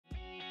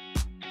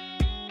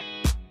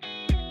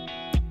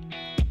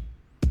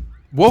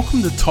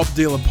Welcome to Top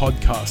Dealer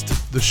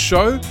Podcast, the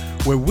show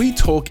where we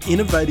talk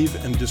innovative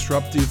and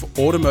disruptive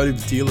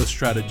automotive dealer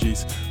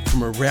strategies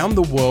from around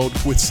the world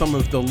with some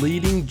of the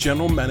leading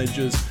general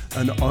managers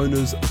and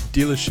owners of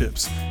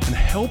dealerships and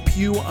help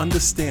you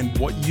understand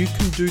what you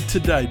can do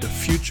today to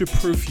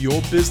future-proof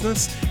your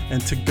business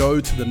and to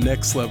go to the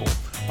next level.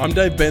 I'm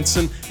Dave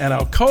Benson and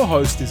our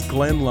co-host is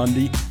Glenn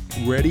Lundy.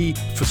 Ready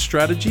for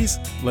strategies?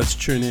 Let's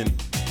tune in.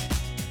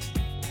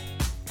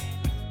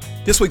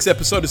 This week's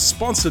episode is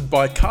sponsored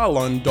by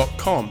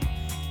carloan.com.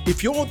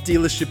 If your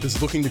dealership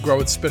is looking to grow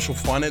its special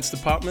finance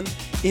department,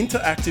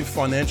 Interactive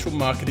Financial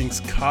Marketing's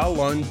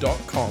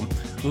carloan.com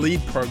lead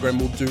program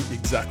will do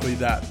exactly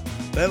that.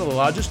 They're the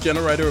largest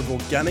generator of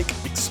organic,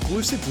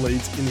 exclusive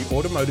leads in the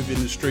automotive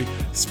industry,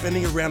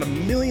 spending around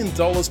 $1 million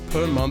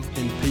per month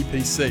in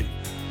PPC.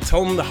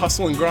 Tell them the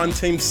Hustle and Grind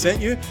team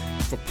sent you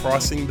for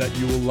pricing that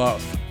you will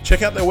love.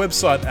 Check out their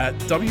website at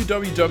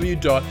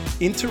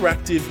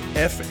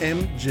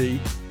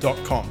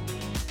www.interactivefmg.com.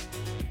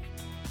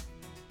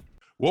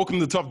 Welcome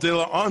to Top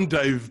Dealer. I'm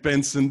Dave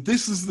Benson.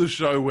 This is the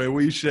show where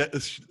we share...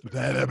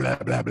 Blah, blah, blah,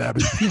 blah, blah.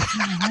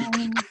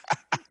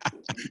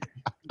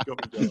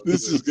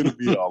 This is going to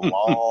be a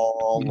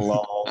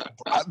long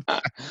I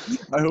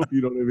hope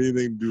you don't have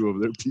anything to do over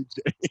there, PJ.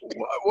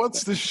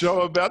 What's the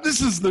show about? This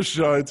is the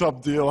show,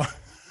 Top Dealer.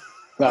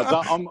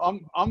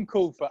 I'm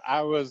cool for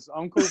hours.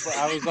 I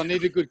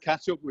need a good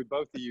catch up with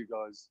both of you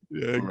guys.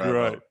 Yeah,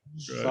 great.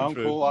 So I'm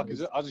cool. I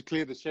just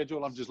cleared the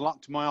schedule. I've just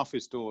locked my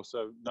office door,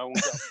 so no one.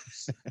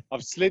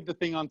 I've slid the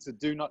thing onto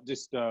Do Not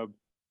Disturb.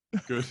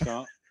 Good.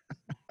 So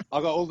I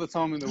got all the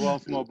time in the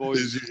world for my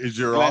boys. Is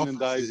your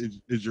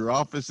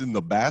office in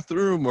the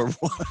bathroom or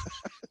what?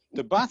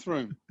 The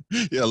bathroom.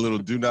 Yeah, a little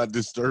Do Not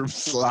Disturb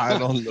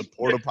slide on the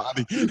porta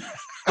potty.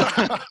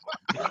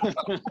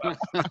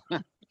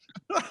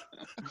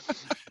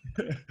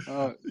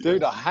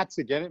 Dude, I had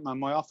to get it, man.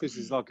 My office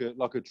is like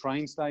a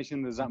train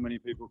station. There's that many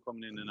people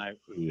coming in and out.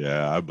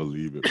 Yeah, I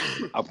believe it.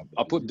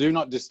 I put Do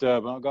Not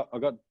Disturb, and I got.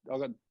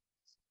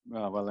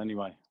 Well,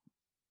 anyway.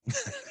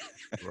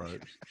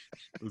 Right,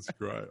 that's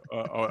great.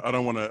 I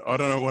don't want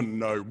to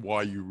know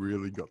why you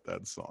really got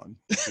that sign.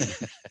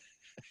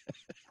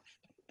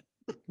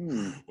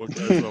 What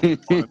goes on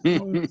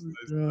behind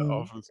the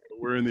office?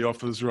 We're in the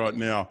office right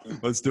now.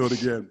 Let's do it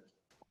again.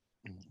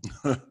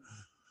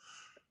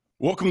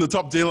 Welcome to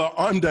Top Dealer.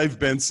 I'm Dave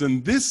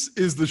Benson. This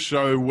is the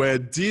show where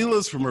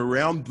dealers from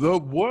around the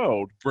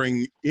world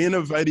bring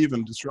innovative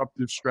and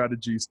disruptive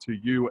strategies to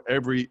you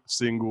every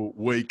single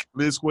week.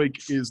 This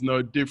week is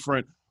no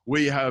different.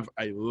 We have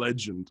a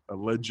legend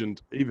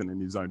even in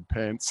his own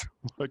pants.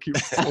 Like he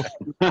was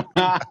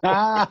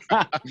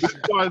this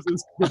guy's a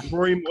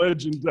supreme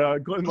legend.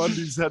 Glenn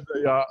Lundy's had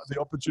the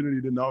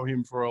opportunity to know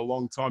him for a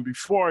long time.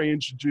 Before I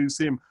introduce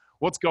him,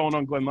 what's going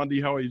on, Glenn Lundy?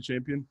 How are you,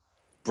 champion?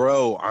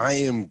 Bro, I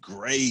am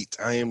great.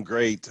 I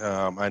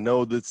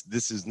know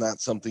this is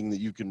not something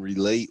that you can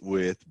relate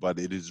with, but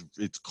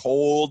it's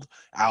cold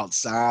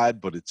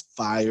outside, but it's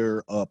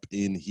fire up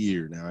in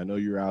here. Now, I know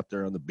you're out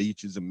there on the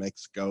beaches of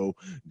Mexico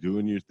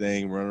doing your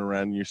thing, running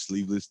around in your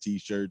sleeveless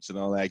t-shirts and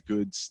all that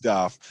good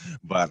stuff.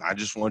 But I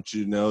just want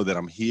you to know that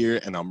I'm here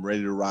and I'm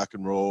ready to rock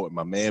and roll. And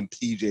my man,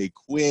 PJ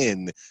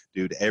Quinn,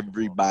 dude,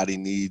 everybody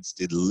needs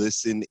to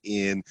listen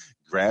in.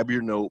 Grab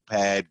your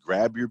notepad,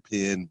 grab your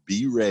pen,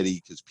 be ready,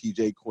 because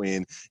PJ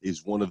Quinn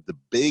is one of the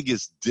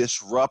biggest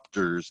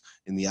disruptors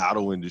in the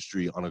auto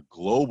industry on a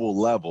global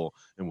level.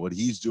 And what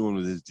he's doing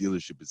with his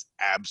dealership is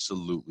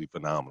absolutely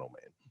phenomenal,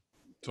 man.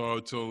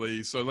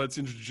 Totally. So let's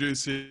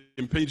introduce him.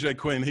 PJ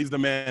Quinn, he's the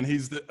man.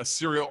 He's a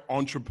serial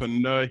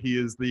entrepreneur. He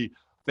is the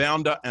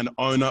founder and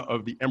owner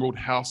of the Emerald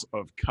House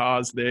of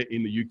Cars there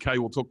in the UK.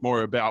 We'll talk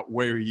more about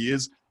where he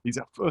is. He's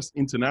our first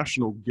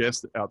international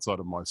guest outside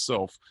of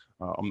myself.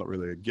 I'm not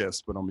really a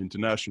guest, but I'm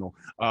international.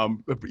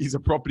 He's a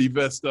property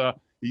investor.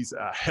 He's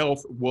a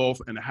health,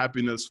 wealth, and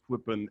happiness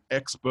flipping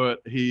expert.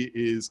 He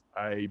is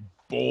a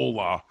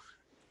baller.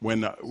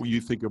 When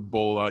you think of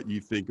baller,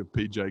 you think of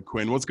PJ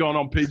Quinn. What's going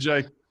on,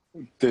 PJ?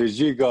 Dude,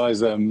 you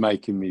guys are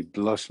making me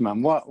blush,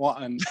 man.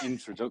 What an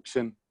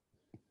introduction.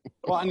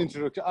 What an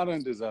introduction. I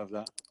don't deserve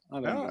that.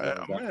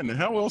 Man,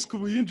 how else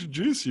could we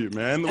introduce you,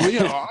 man? I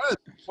had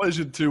the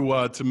pleasure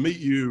to meet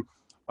you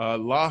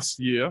last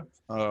year,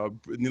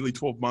 nearly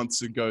 12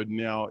 months ago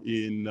now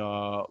in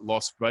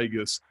Las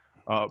Vegas.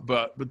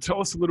 But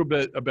tell us a little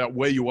bit about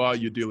where you are,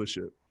 your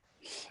dealership.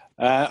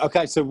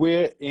 Okay, so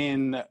we're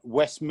in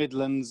West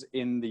Midlands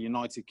in the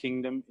United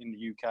Kingdom, in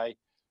the UK.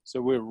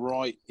 So we're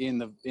right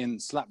in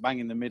slap bang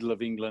in the middle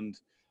of England.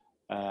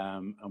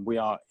 And we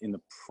are in the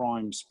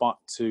prime spot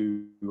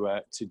to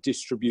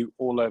distribute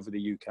all over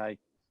the UK.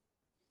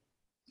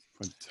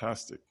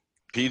 Fantastic.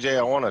 PJ,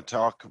 I want to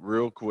talk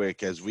real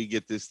quick as we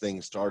get this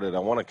thing started. I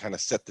want to kind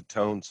of set the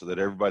tone so that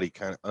everybody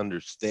kind of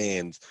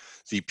understands.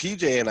 See,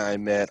 PJ and I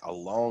met a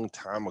long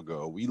time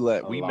ago. We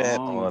met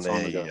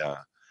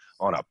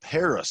on a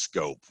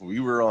Periscope.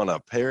 We were on a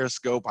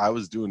Periscope. I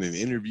was doing an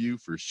interview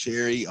for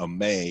Sherry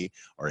Amay,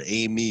 or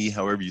Amy,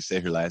 however you say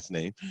her last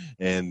name.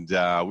 And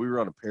we were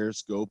on a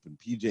Periscope, and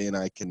PJ and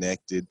I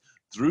connected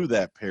through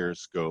that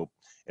Periscope.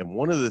 And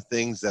one of the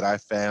things that I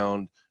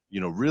found,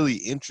 really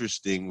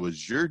interesting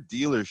was your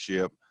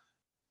dealership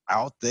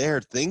out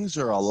there. Things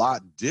are a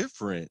lot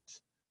different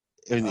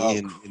in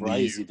the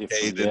Crazy UK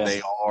different, than yeah.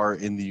 they are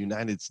in the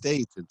United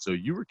States. And so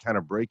you were kind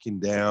of breaking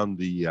down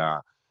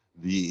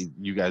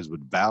you guys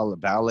would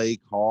ballet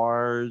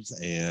cars,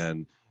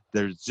 and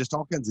there's just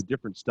all kinds of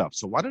different stuff.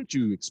 So why don't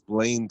you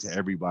explain to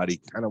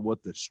everybody kind of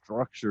what the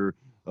structure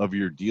of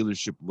your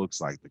dealership looks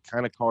like, the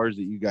kind of cars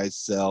that you guys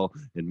sell,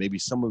 and maybe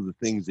some of the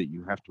things that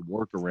you have to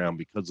work around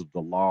because of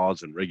the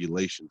laws and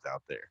regulations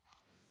out there.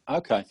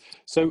 Okay,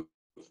 so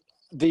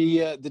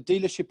the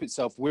dealership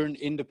itself, we're an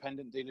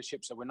independent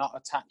dealership, so we're not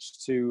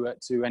attached to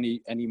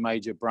any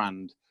major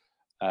brand.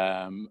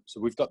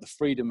 So we've got the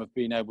freedom of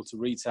being able to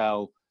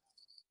retail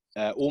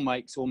all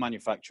makes, all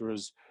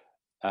manufacturers,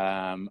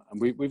 and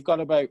we've got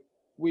about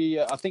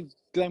I think,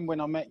 Glenn, when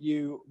I met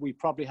you, we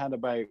probably had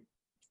about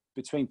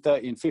between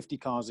 30 and 50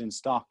 cars in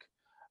stock.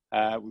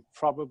 We've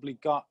probably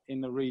got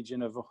in the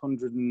region of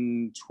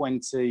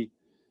 120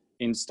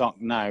 in stock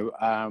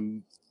now.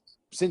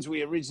 Since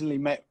we originally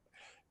met,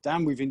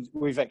 Dan,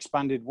 we've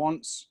expanded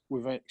once,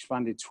 we've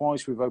expanded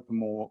twice, we've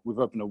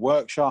opened a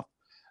workshop.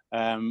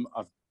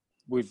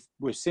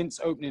 We're since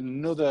opening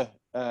another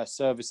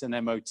service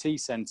and MOT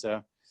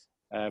centre.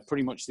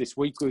 Pretty much this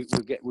week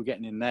we're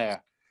getting in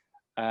there.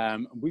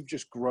 We've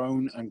just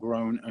grown and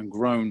grown and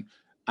grown,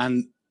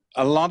 and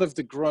a lot of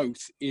the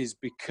growth is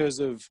because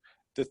of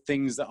the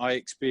things that I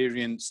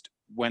experienced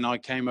when I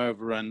came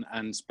over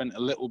and spent a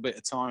little bit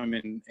of time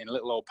in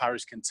little old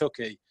Paris,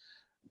 Kentucky,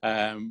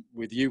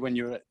 with you when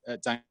you were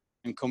at Dan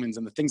Cummins,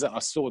 and the things that I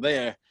saw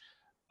there.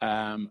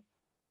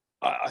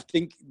 I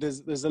think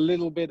there's a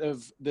little bit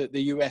of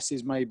the US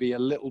is maybe a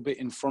little bit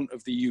in front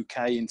of the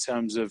UK in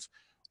terms of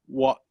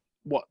what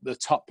the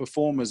top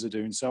performers are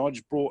doing. So I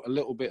just brought a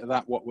little bit of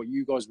that, what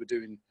you guys were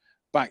doing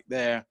back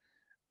there,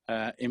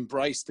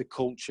 embraced the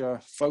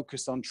culture,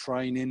 focused on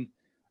training,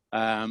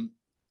 and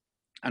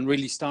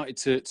really started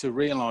to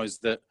realize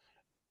that,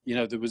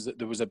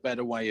 there was a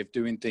better way of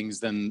doing things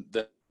than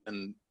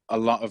a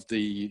lot of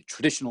the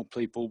traditional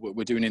people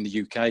were doing in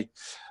the UK.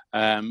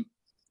 And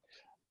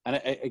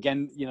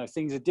again,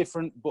 things are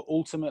different, but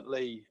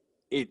ultimately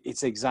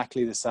it's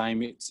exactly the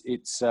same.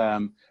 It's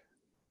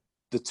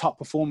the top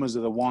performers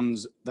are the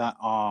ones that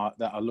are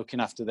looking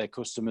after their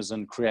customers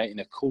and creating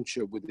a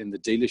culture within the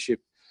dealership.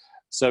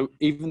 So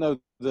even though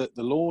the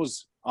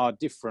laws are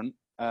different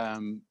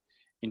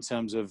in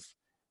terms of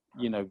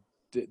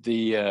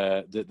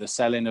the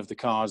selling of the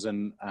cars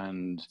and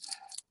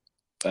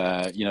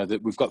that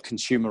we've got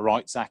Consumer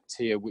Rights Act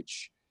here,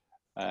 which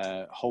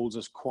holds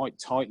us quite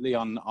tightly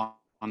on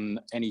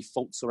any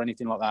faults or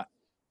anything like that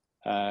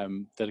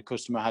that a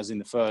customer has in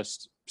the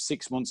first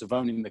 6 months of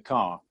owning the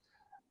car.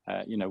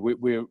 I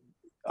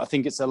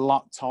think it's a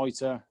lot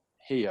tighter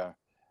here.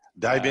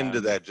 Dive into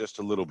that just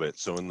a little bit.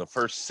 So in the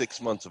first 6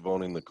 months of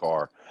owning the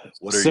car,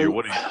 what are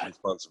your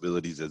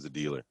responsibilities as a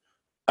dealer?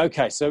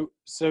 Okay, so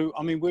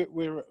I mean,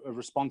 we're a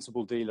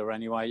responsible dealer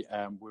anyway.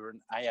 We're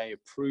an AA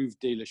approved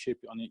dealership.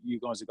 I mean, you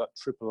guys have got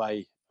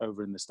AAA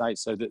over in the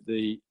States, so that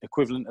the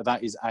equivalent of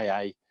that is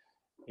AA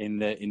in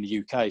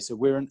the UK. So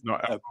we're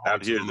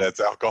out here. That's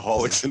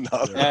Alcoholics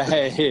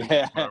Anonymous.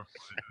 Yeah.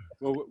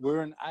 Well,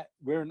 we're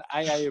an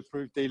AA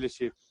approved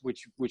dealership,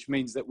 which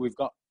means that we've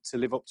got to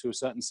live up to a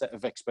certain set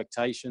of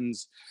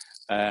expectations.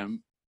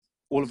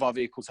 All of our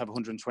vehicles have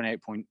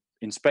 128 point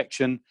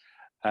inspection.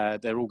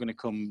 They're all going to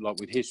come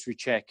with history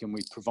check, and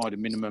we provide a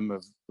minimum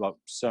of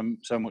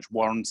so much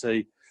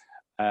warranty.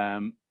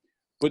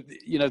 But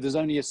there's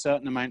only a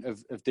certain amount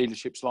of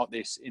dealerships like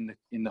this in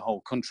the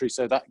whole country,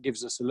 so that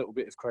gives us a little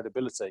bit of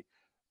credibility.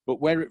 But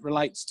where it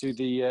relates to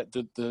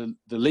the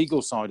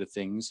legal side of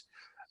things,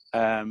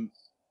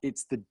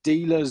 it's the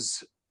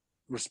dealer's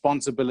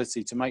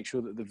responsibility to make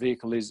sure that the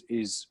vehicle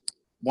is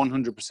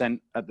 100%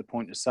 at the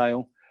point of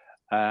sale.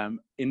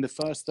 In the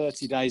first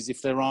 30 days,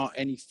 if there are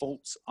any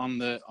faults on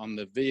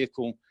the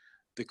vehicle,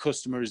 the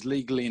customer is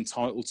legally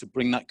entitled to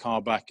bring that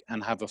car back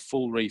and have a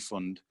full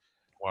refund.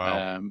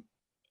 Wow.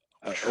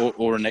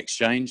 Or an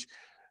exchange.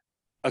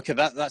 Okay,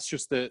 that's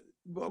just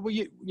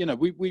we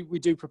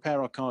do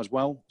prepare our cars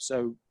well.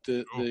 So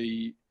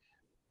the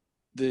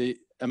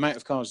amount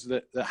of cars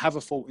that have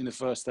a fault in the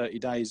first 30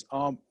 days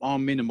are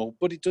minimal,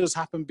 but it does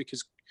happen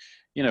because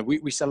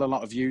we sell a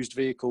lot of used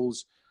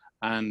vehicles,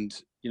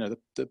 and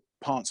the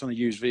parts on a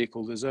used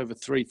vehicle, there's over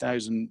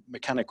 3,000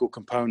 mechanical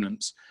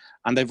components,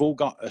 and they've all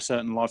got a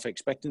certain life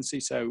expectancy.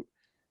 So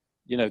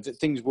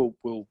things will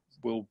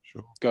Sure.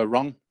 go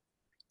wrong.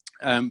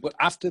 But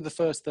after the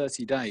first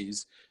 30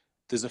 days,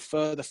 there's a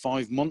further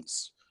 5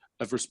 months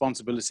of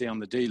responsibility on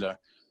the dealer.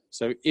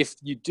 So if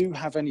you do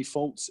have any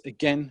faults,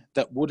 again,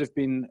 that would have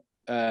been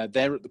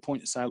there at the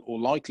point of sale or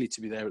likely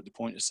to be there at the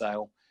point of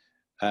sale,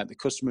 the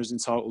customer is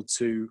entitled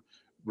to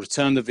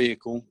return the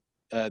vehicle.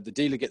 The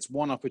dealer gets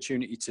one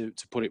opportunity to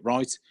put it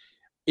right.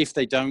 If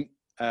they don't,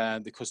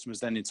 the customer is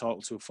then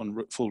entitled to a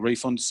full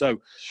refund.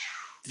 So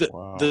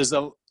there's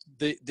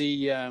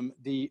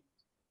the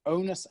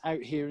onus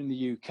out here in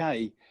the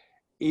UK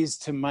is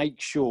to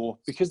make sure,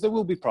 because there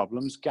will be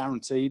problems,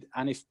 guaranteed.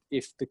 And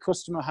if the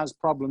customer has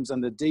problems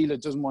and the dealer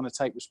doesn't want to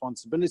take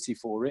responsibility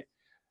for it,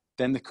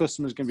 then the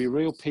customer is going to be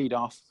real peed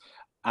off.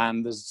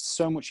 And there's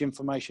so much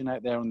information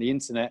out there on the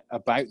internet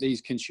about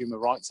these Consumer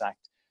Rights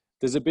Act.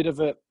 There's a bit of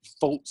a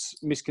false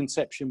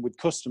misconception with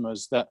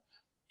customers that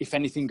if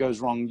anything goes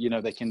wrong, you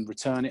know, they can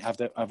return it,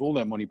 have all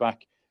their money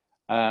back.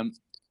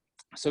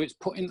 So it's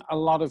putting a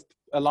lot of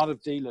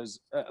dealers,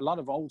 a lot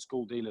of old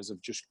school dealers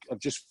have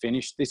just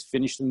finished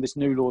and this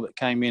new law that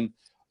came in,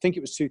 I think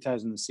it was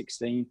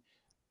 2016,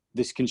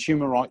 this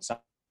Consumer Rights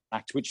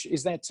Act, which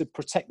is there to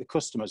protect the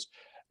customers.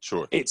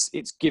 Sure. It's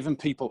given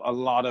people a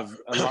lot of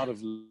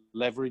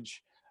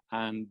leverage,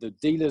 and the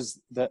dealers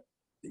that,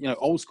 you know,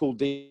 old school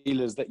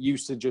dealers that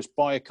used to just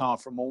buy a car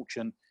from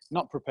auction,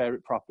 not prepare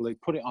it properly,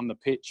 put it on the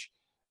pitch,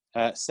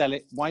 sell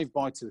it, wave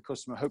bye to the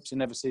customer, hope to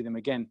never see them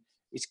again.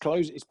 It's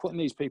putting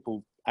these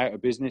people out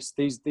of business.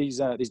 These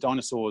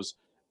dinosaurs,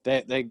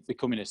 they're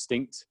becoming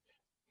extinct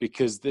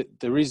because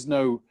there is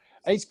no.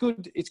 It's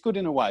good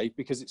in a way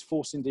because it's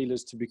forcing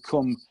dealers to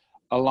become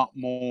a lot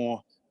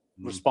more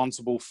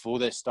responsible for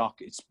their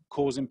stock. It's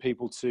causing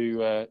people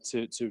to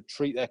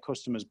treat their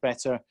customers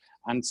better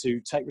and to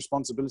take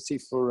responsibility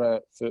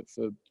for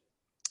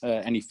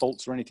any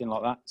faults or anything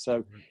like that.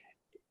 So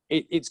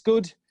it's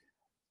good.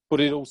 But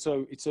it's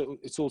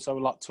also a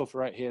lot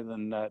tougher out here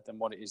than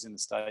what it is in the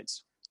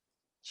States.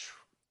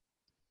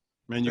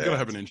 Man, you've got to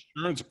have an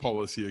insurance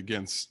policy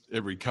against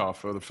every car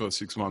for the first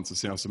 6 months. It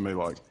sounds to me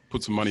like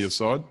put some money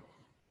aside.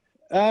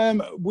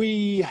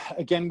 We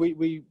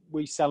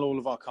sell all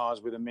of our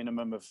cars with a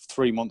minimum of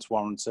 3 months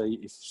warranty.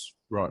 If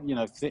you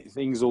know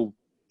things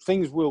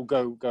will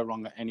go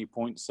wrong at any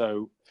point.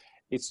 So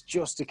it's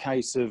just a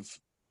case of,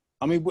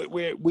 I mean,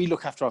 we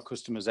look after our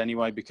customers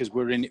anyway because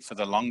we're in it for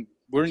the long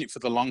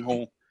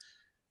haul.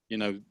 You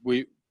know,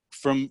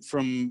 from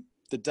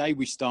the day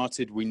we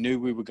started, we knew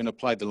we were going to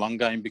play the long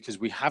game because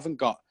we haven't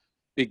got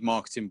big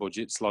marketing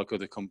budgets like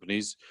other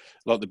companies,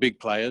 like the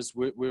big players.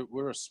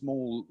 We're a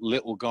small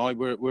little guy.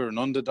 We're an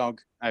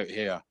underdog out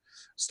here.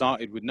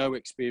 Started with no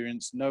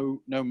experience,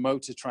 no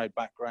motor trade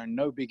background,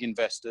 no big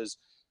investors.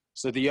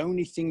 So the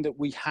only thing that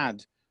we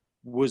had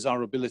was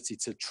our ability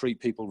to treat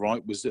people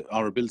right, was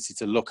our ability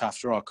to look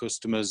after our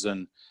customers,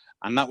 and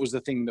that was the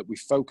thing that we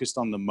focused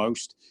on the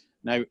most.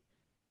 Now,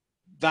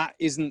 that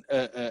isn't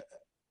a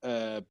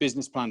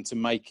business plan to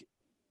make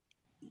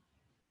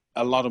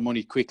a lot of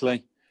money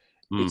quickly.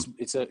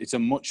 It's a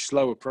much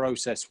slower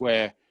process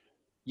where,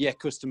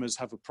 customers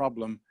have a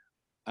problem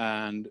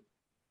and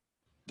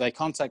they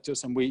contact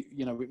us, and we,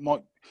 you know, it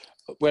might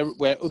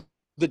where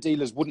other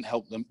dealers wouldn't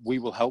help them, we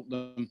will help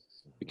them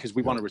because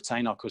we want to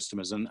retain our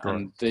customers, and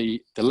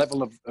the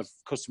level of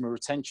customer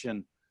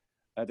retention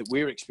that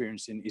we're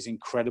experiencing is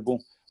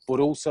incredible.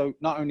 But also,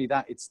 not only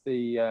that, it's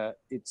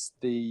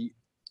the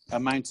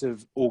amount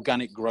of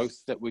organic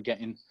growth that we're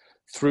getting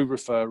through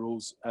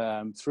referrals,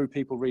 through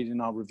people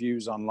reading our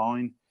reviews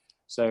online.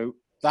 So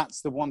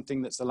that's the one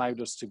thing that's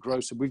allowed us to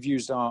grow. So we've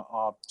used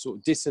our sort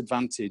of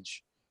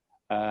disadvantage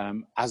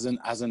as an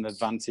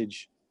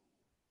advantage.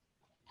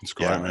 It's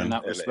great, man. In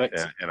that respect.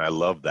 And I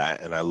love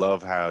that. And I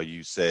love how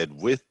you said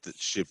with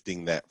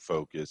shifting that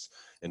focus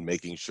and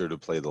making sure to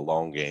play the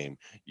long game,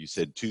 you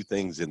said two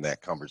things in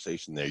that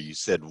conversation there. You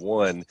said,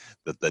 one,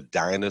 that the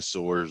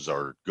dinosaurs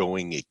are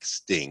going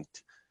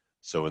extinct.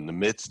 So in the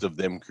midst of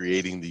them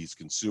creating these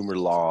consumer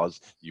laws,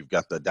 you've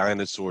got the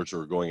dinosaurs who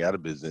are going out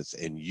of business,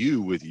 and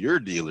you with your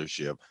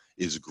dealership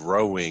is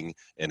growing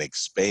and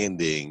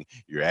expanding.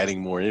 You're adding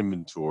more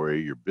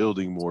inventory, you're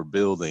building more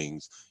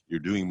buildings, you're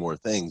doing more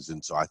things.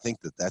 And so I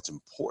think that that's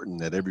important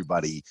that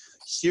everybody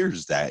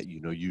hears that. You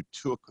know, you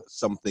took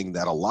something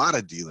that a lot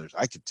of dealers,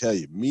 I could tell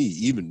you,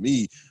 even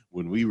me,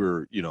 when we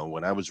were, you know,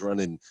 when I was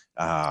running,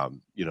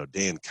 you know,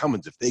 Dan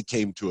Cummins, if they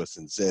came to us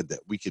and said that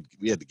we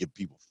had to give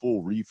people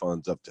full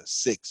refunds up to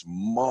 6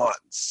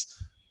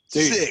 months,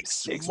 Dude,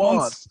 6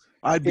 months,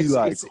 I'd be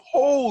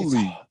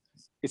holy.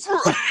 It's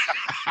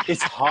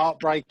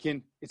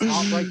heartbreaking. It's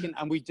heartbreaking,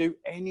 and we do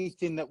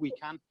anything that we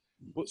can.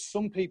 But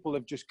some people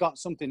have just got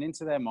something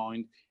into their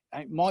mind.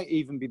 And it might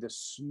even be the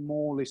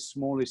smallest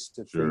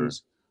of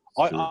things.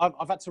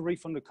 I've had to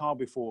refund a car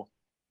before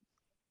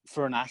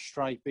for an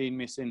ashtray being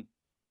missing.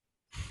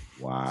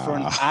 Wow.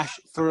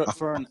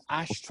 For an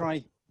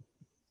ashtray.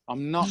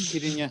 I'm not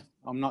kidding you.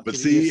 But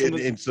see,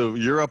 and so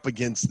you're up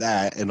against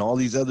that, and all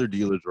these other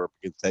dealers are up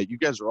against that. You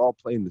guys are all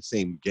playing the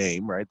same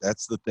game, right?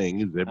 That's the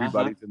thing, is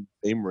everybody's in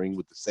the same ring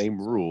with the same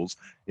rules,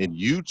 and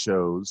you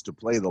chose to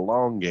play the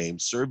long game,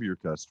 serve your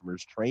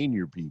customers, train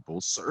your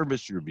people,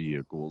 service your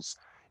vehicles,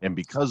 and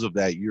because of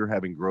that, you're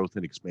having growth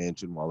and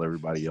expansion while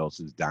everybody else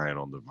is dying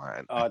on the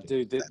vine.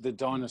 Dude, the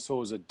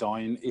dinosaurs are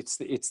dying. It's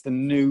the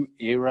new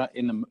era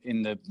in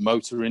the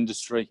motor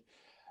industry,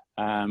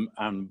 and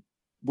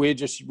we're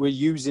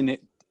using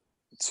it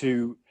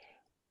to,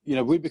 you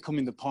know, we're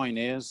becoming the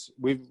pioneers.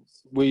 We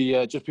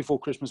just before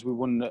Christmas we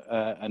won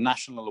a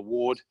national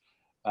award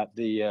at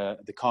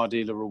the Car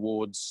Dealer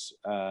Awards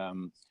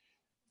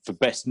for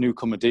best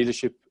newcomer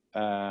dealership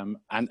And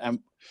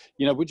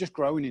you know, we're just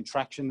growing in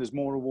traction. There's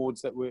more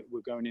awards that we're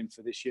going in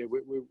for this year.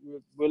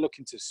 We're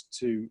looking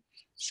to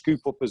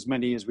scoop up as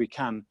many as we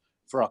can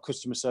for our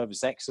customer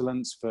service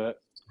excellence, for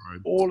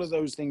all of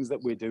those things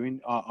that we're doing,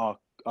 our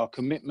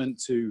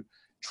commitment to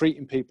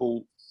treating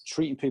people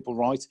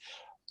right.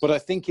 But I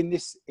think in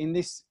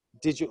this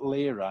digital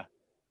era,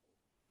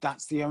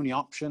 that's the only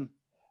option,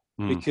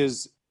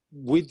 because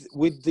with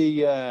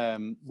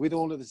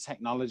all of the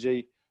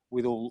technology,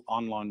 with all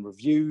online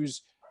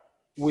reviews,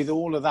 with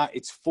all of that,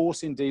 it's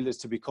forcing dealers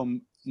to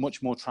become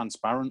much more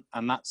transparent,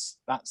 and that's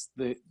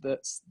the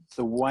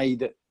way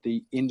that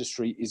the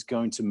industry is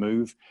going to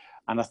move.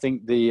 And I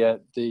think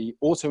the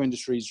auto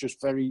industry is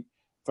just very,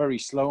 very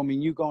slow. I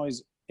mean, you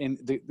guys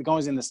the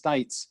guys in the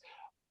States,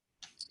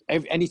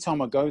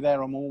 anytime I go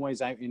there, I'm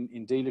always out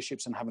in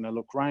dealerships and having a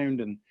look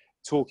around and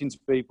talking to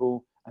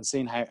people and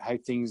seeing how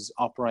things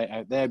operate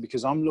out there,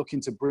 because I'm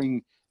looking to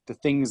bring the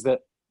things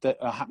that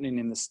are happening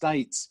in the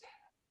States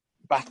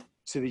back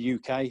to the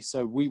UK.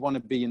 So we want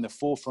to be in the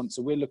forefront.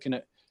 So we're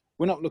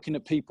not looking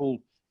at people,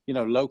 you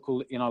know,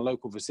 local, in our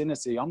local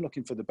vicinity. I'm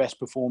looking for the best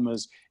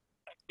performers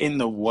in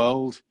the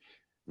world,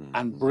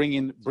 and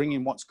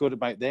bringing what's good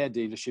about their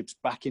dealerships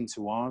back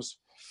into ours.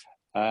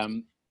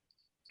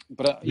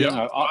 But you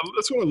know,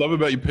 that's what I love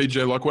about you,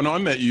 PJ. Like when I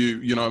met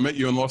you, you know, I met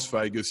you in Las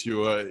Vegas.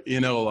 You were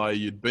in LA.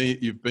 You've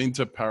been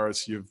to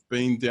Paris. You've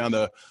been down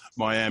to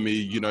Miami.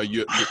 You know,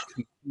 you're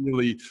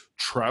continually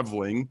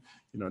traveling.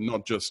 You know,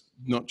 not just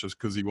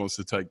because he wants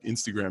to take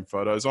Instagram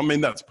photos. I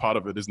mean, that's part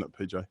of it, isn't it,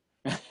 PJ?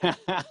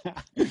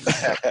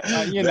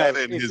 You know,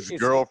 and his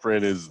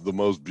girlfriend is the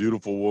most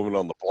beautiful woman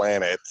on the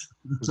planet,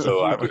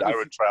 so I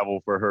would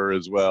travel for her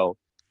as well.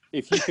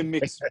 If you can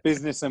mix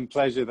business and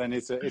pleasure, then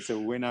it's a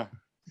winner.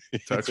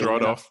 Tax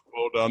write-off.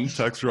 Well done,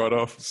 tax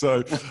write-off.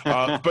 So,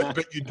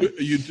 but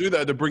you do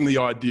that to bring the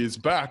ideas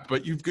back.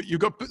 But you've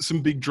got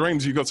some big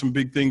dreams. You've got some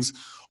big things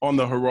on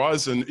the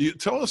horizon.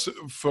 Tell us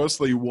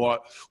firstly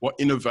what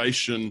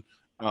innovation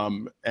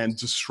and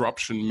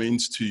disruption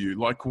means to you.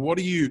 Like, what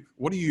are you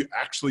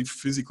actually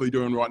physically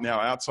doing right now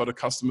outside of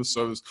customer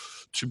service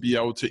to be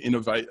able to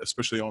innovate,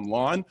 especially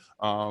online?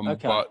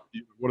 Okay. But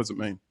what does it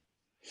mean?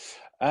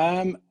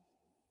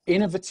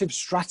 Innovative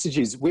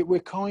strategies.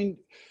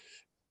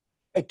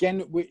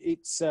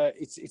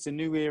 It's a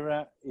new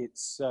era.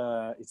 It's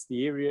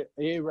the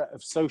era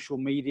of social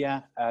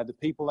media. The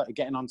people that are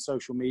getting on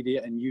social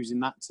media and using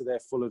that to their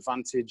full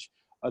advantage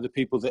are the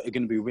people that are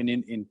going to be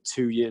winning in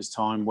 2 years'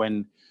 time,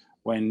 when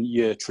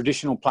your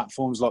traditional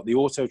platforms like the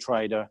Auto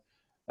Trader,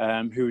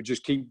 who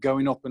just keep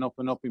going up and up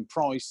and up in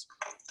price,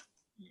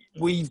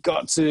 we've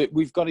got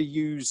to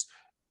use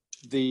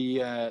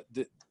the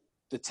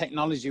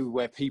technology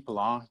where people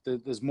are.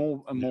 There's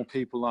more and more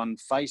people on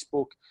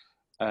Facebook,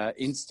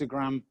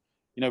 Instagram.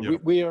 You know,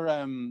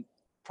 we're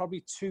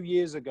probably 2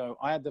 years ago,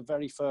 I had the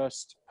very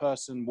first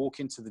person walk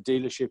into the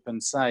dealership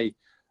and say,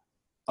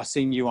 I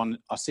seen you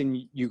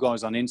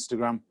guys on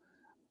Instagram.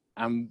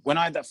 And when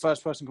I had that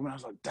first person come in, I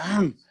was like,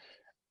 damn,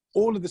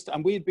 all of this.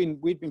 And we'd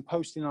been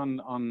posting on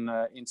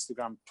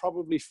Instagram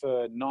probably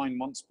for 9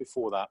 months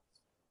before that.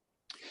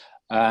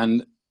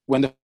 And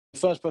when the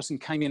first person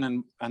came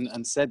in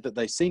and said that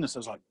they seen us, I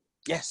was like,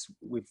 yes,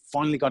 we've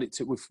finally got it.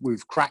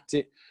 We've cracked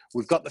it.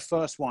 We've got the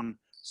first one.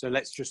 So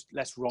let's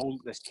roll.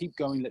 Let's keep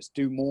going. Let's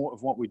do more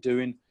of what we're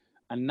doing.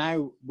 And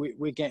now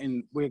we're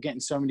getting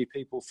so many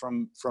people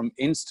from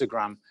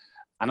Instagram.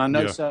 And I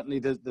know certainly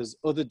there's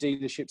other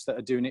dealerships that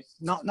are doing it.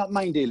 Not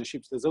main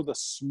dealerships. There's other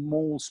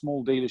small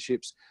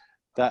dealerships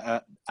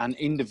and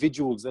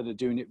individuals that are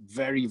doing it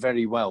very,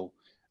 very well,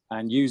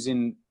 and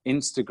using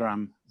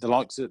Instagram,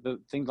 the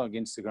things like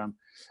Instagram,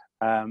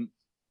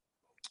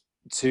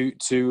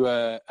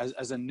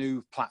 as a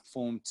new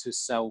platform to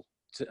sell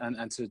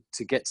and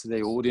to get to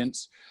their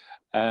audience.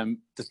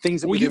 The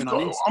things that we're doing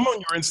on Instagram. I'm on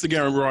your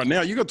Instagram right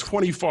now. You got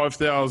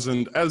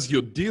 25,000 as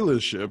your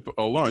dealership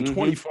alone.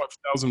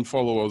 25,000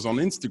 followers on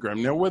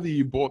Instagram. Now, whether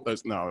you bought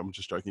those, no, I'm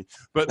just joking.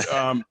 But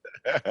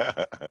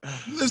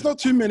there's not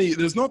too many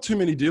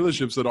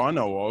dealerships that I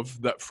know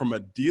of that from a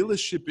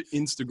dealership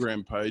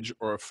Instagram page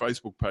or a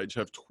Facebook page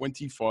have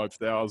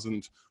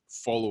 25,000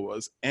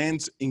 followers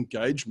and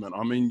engagement.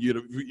 I mean,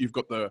 you've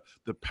got the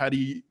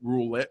paddy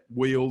roulette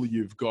wheel.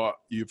 You've got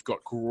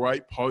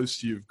great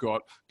posts. You've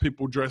got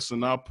people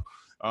dressing up.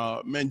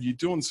 Man, you're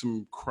doing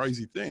some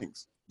crazy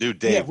things. Dude,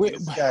 Dave,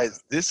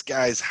 this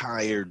guy's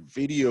hired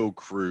video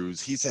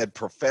crews. He's had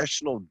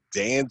professional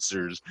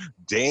dancers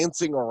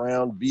dancing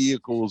around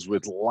vehicles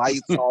with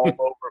lights all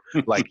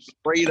over, like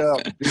straight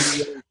up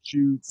video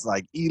shoots,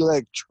 like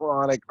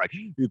electronic. Like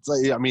it's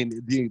like, I mean,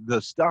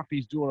 the stuff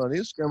he's doing on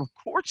Instagram. Of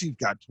course, he's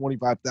got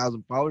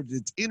 25,000 followers.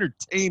 It's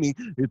entertaining.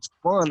 It's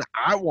fun.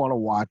 I want to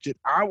watch it.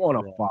 I want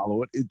to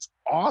follow it. It's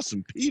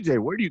awesome. PJ,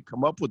 where do you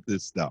come up with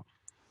this stuff?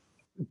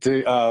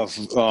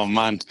 Oh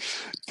man,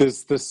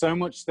 there's so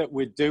much that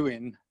we're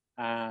doing,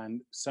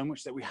 and so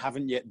much that we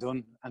haven't yet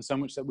done, and so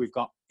much that we've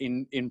got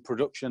in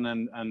production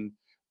and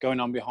going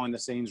on behind the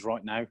scenes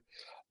right now.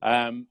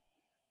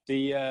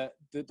 The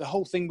the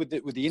whole thing with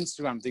the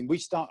Instagram thing,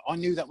 I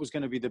knew that was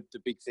going to be the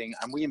big thing,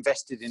 and we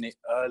invested in it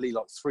early,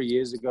 like 3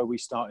 years ago. We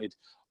started.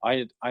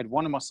 I had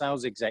one of my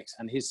sales execs,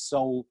 and his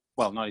sole,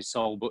 well, not his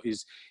sole, but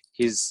his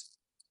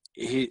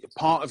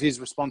part of his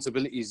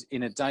responsibilities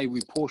in a day,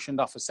 we portioned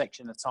off a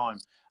section at a time,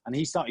 and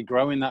he started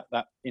growing that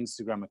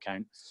Instagram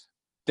account.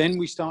 Then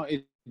we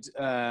started,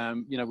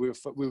 you know, we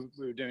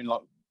were doing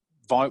like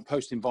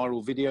posting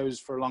viral videos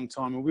for a long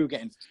time, and we were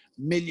getting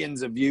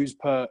millions of views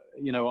per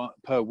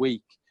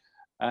week.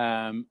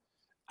 And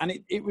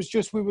it was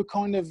just, we were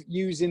kind of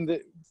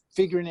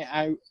figuring it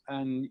out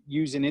and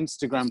using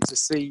Instagram to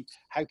see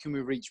how can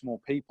we reach more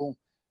people.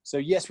 So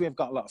yes, we have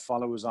got a lot of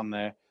followers on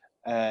there.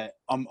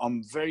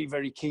 I'm very,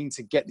 very keen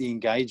to get the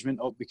engagement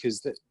up,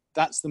 because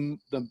that's the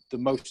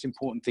most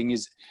important thing,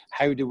 is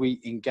how do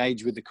we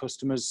engage with the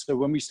customers. So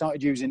when we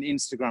started using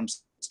Instagram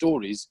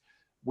stories,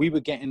 we were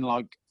getting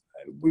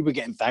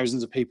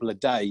thousands of people a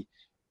day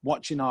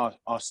watching our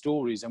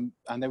stories, and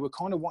they were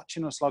kind of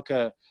watching us like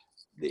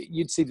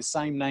you'd see the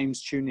same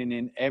names tuning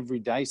in every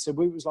day. So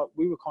we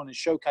were kind of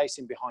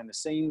showcasing behind the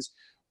scenes.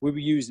 We were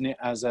using it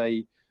as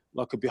a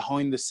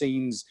behind the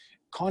scenes,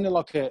 kind of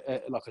like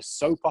a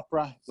soap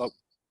opera,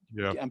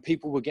 Yeah. And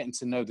people were getting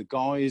to know the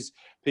guys.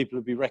 People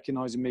would be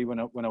recognizing me when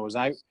I was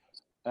out.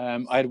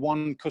 I had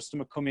one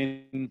customer come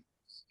in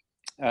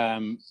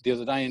the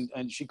other day,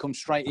 and she come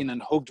straight in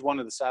and hugged one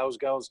of the sales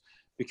girls,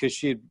 because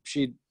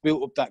she'd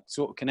built up that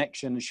sort of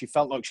connection, and she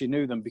felt like she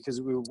knew them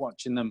because we were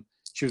watching them.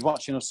 She was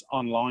watching us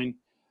online.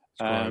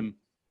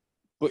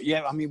 But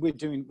yeah, I mean, we're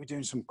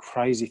doing some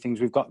crazy things.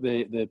 We've got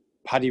the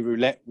Paddy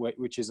Roulette,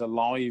 which is a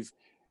live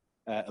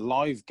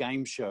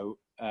game show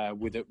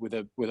with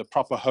a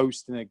proper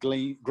host in a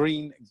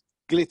green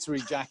glittery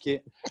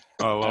jacket.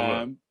 I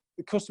love it.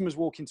 The customers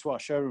walk into our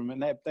showroom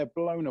and they're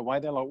blown away.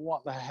 They're like,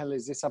 "What the hell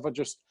is this?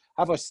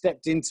 Have I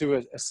stepped into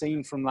a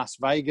scene from Las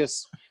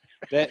Vegas?"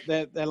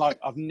 They're like,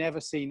 "I've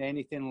never seen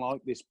anything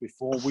like this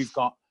before." We've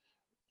got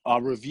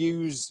our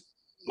reviews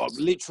like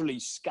literally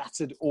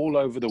scattered all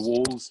over the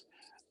walls.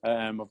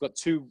 I've got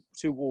two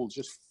walls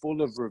just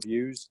full of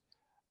reviews.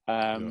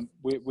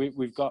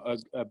 We've got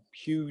a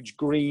huge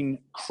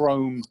green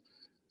chrome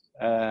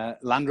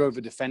Land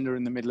Rover Defender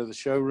in the middle of the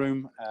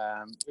showroom.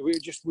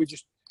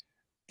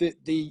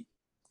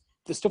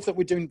 The stuff that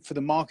we're doing for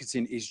the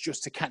marketing is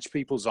just to catch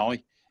people's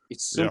eye.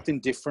 It's something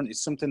different.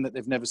 It's something that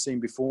they've never seen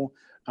before.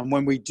 And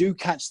when we do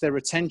catch their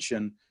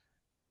attention,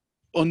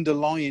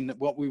 underlying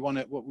what we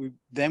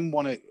then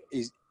want to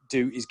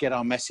do is get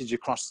our message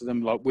across to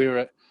them. Like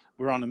we're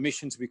on a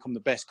mission to become the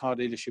best car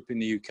dealership in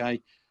the UK.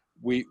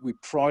 We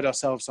pride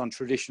ourselves on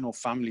traditional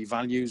family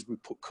values. We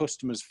put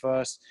customers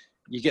first.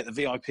 You get the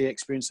VIP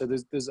experience. So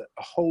there's a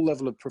whole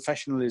level of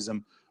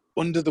professionalism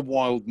under the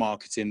wild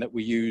marketing that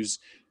we use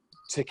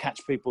to catch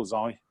people's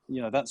eye.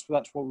 You know, that's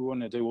what we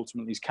want to do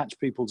ultimately, is catch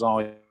people's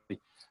eye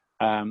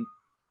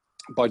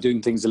by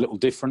doing things a little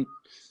different.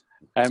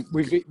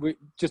 We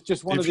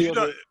just one of the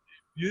other.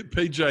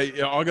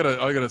 PJ, I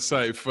gotta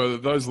say, for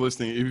those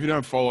listening, if you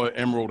don't follow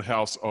Emerald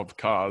House of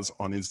Cars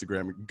on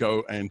Instagram,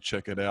 go and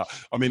check it out.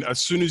 I mean,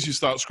 as soon as you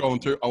start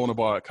scrolling through, I want to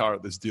buy a car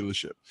at this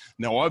dealership.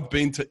 Now, I've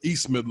been to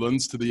East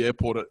Midlands, to the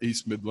airport at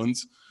East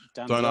Midlands.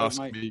 Don't ask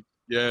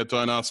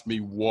me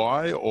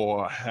why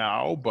or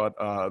how, but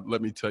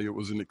let me tell you, it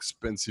was an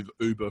expensive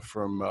Uber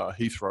from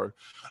Heathrow.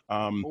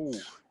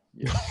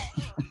 Yeah.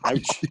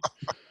 Ouch.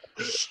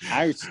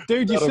 Ouch,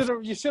 dude!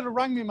 You should have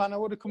rang me, man. I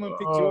would have come and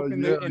picked you up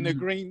in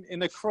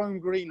the chrome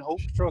green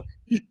Hulk truck.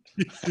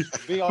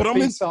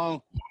 VIP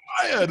style.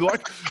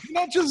 Like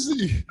you're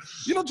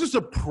not just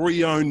a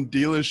pre-owned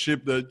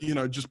dealership that, you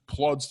know, just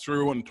plods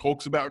through and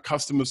talks about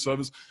customer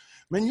service.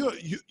 Man,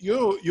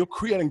 you're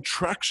creating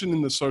traction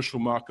in the social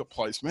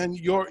marketplace, man.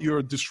 You're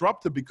a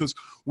disruptor, because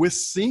we're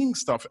seeing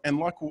stuff. And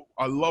like,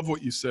 I love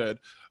what you said.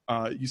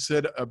 You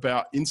said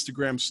about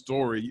Instagram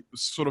story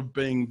sort of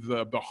being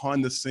the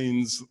behind the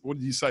scenes. What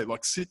did you say?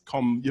 Like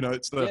sitcom, you know,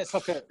 it's like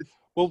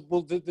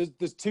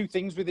there's two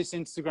things with this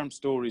Instagram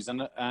stories.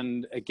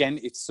 And again,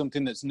 it's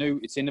something that's new.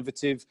 It's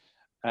innovative.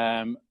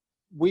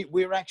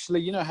 We're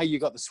actually, you know how you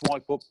got the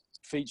swipe up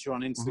feature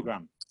on Instagram?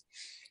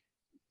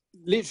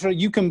 Mm-hmm. Literally,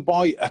 you can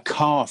buy a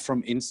car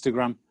from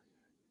Instagram.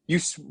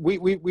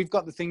 We've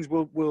got the things.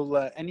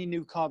 We'll any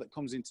new car that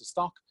comes into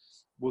stock,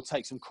 we'll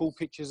take some cool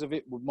pictures of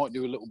it. We might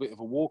do a little bit of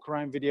a walk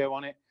around video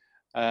on it.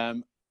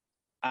 And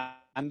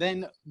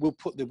then we'll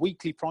put the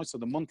weekly price or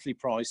the monthly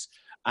price,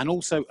 and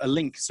also a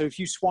link. So if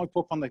you swipe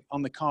up on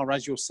the car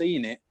as you're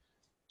seeing it,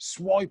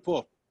 swipe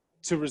up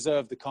to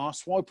reserve the car,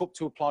 swipe up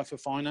to apply for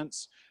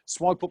finance,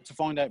 swipe up to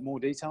find out more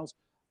details.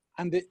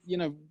 And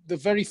the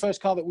very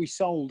first car that we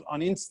sold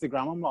on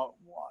Instagram, I'm like,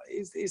 what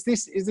is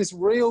this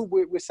real?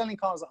 We're selling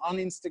cars on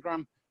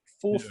Instagram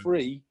for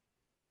free.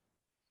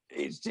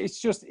 It's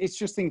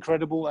just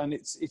incredible, and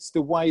it's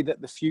the way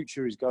that the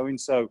future is going.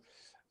 So,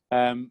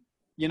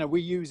 we're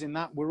using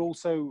that. We're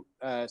also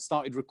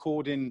started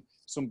recording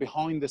some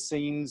behind the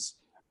scenes,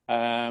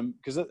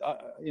 because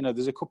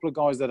there's a couple of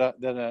guys that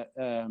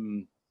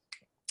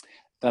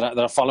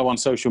I follow on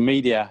social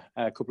media,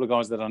 a couple of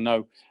guys that I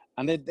know,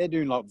 and they're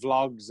doing like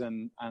vlogs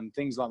and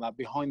things like that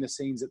behind the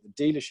scenes at the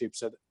dealership.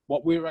 So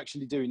what we're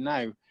actually doing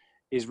now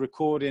is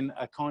recording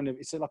a kind of,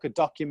 it's like a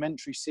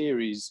documentary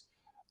series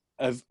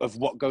of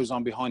what goes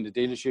on behind the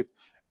dealership.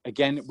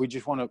 Again, we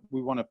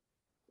want to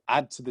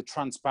add to the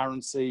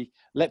transparency,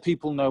 let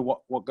people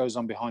know what goes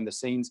on behind the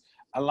scenes,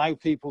 allow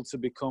people to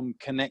become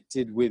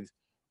connected with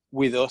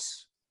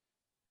us.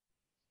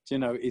 You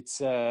know, it's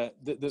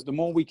the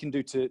more we can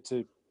do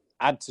to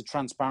add to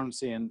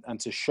transparency and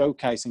to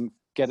showcase and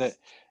get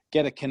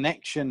a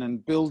connection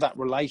and build that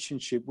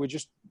relationship. We're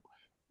just,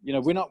 you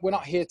know, we're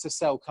not here to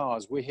sell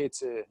cars. We're here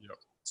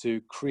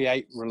to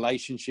create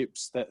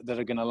relationships that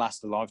are going to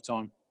last a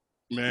lifetime.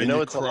 Man, you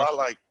know, it's a lot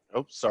like,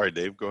 oh, sorry,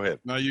 Dave, go ahead.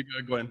 No, you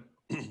go, Glenn.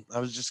 I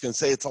was just going to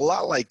say, it's a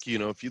lot like, you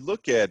know, if you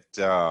look at,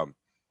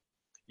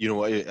 you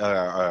know,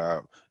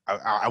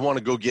 I want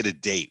to go get a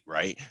date,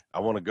 right? I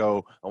want to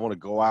go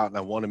out and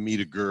I want to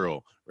meet a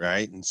girl,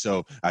 right? And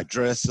so I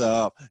dress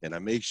up and I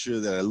make sure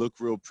that I look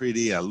real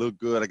pretty. I look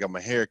good. I got my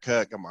hair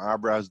cut, got my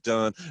eyebrows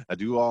done. I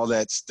do all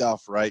that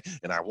stuff, right?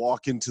 And I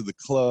walk into the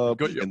club.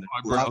 Got your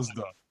eyebrows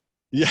done.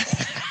 Yeah.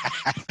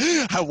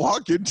 I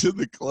walk into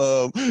the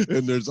club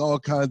and there's all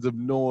kinds of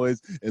noise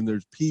and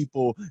there's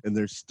people and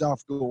there's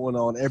stuff going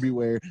on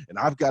everywhere. And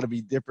I've got to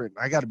be different.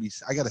 I got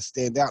to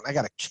stand out. I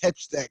got to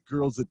catch that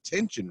girl's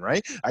attention,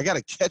 right? I got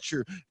to catch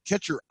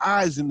her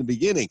eyes in the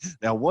beginning.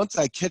 Now, once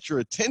I catch her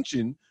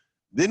attention,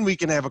 then we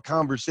can have a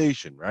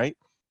conversation, right?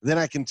 Then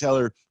I can tell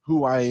her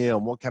who I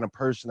am, what kind of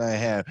person I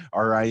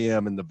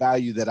am, and the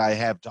value that I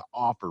have to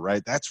offer,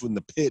 right? That's when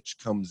the pitch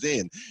comes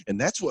in. And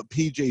that's what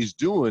PJ's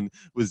doing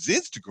with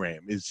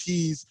Instagram, is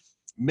he's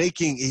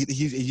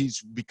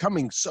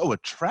becoming so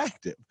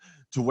attractive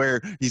to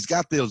where he's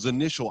got those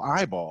initial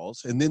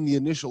eyeballs, and then the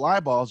initial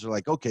eyeballs are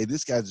like, okay,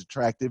 this guy's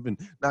attractive, and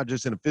not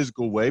just in a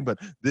physical way, but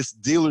this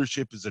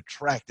dealership is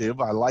attractive.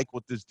 I like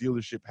what this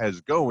dealership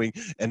has going,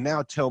 and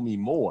now tell me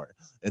more.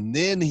 And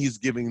then he's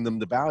giving them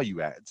the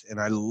value adds. And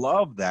I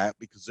love that,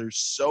 because there's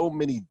so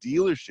many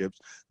dealerships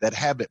that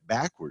have it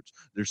backwards.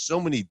 There's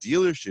so many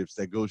dealerships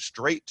that go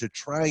straight to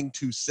trying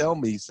to sell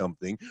me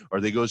something,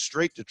 or they go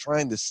straight to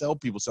trying to sell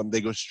people something.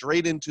 They go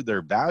straight into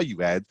their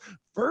value adds.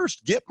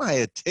 First, get my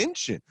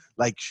attention,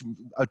 like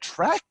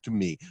attract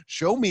me,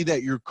 show me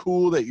that you're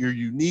cool, that you're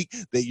unique,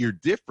 that you're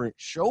different.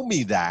 Show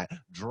me that,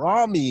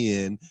 draw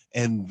me in,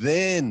 and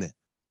then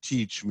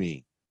teach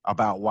me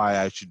about why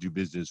I should do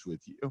business with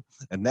you.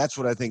 And that's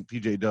what I think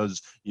PJ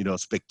does, you know,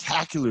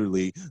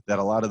 spectacularly, that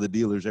a lot of the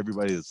dealers,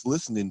 everybody that's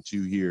listening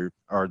to here,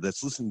 or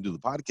that's listening to the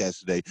podcast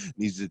today,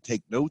 needs to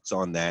take notes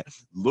on that.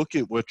 Look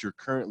at what you're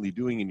currently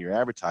doing in your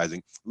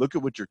advertising. Look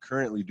at what you're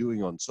currently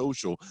doing on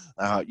social.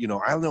 You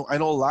know, I know a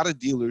lot of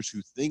dealers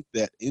who think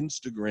that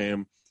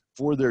Instagram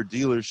for their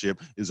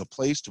dealership is a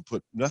place to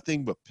put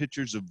nothing but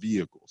pictures of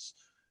vehicles.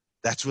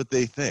 That's what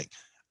they think.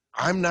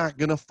 I'm not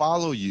going to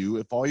follow you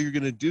if all you're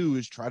going to do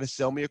is try to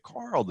sell me a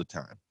car all the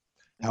time.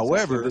 Exactly.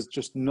 However,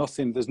 there's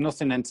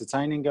nothing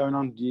entertaining going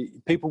on.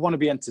 People want to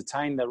be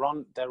entertained. They're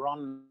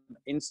on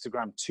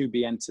Instagram to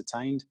be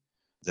entertained.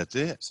 That's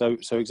it. So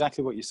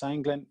exactly what you're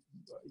saying, Glenn.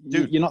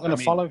 Dude, you're not going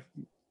to follow.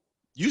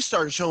 You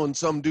start showing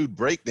some dude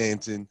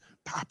breakdancing,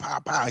 pow, pow,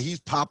 pow. He's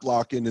pop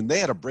locking, and they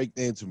had a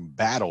breakdancing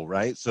battle,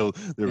 right? So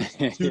there was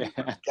two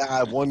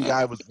guys. One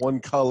guy was one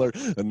color,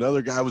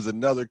 another guy was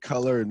another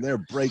color, and they're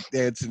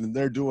breakdancing and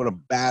they're doing a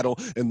battle.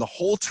 And the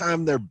whole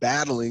time they're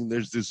battling,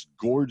 there's this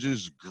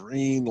gorgeous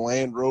green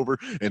Land Rover,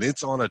 and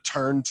it's on a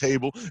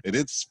turntable and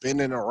it's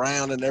spinning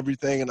around and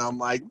everything. And I'm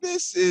like,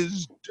 this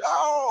is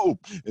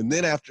dope. And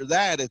then after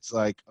that, it's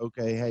like,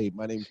 okay, hey,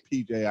 my name's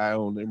PJ. I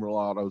own Emerald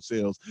Auto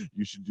Sales.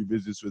 You should do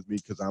business with me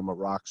because I'm a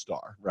rock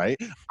star, right?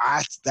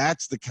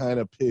 That's the kind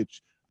of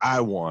pitch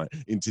I want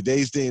in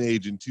today's day and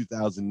age. In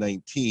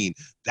 2019,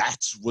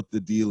 that's what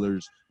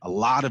a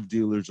lot of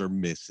dealers are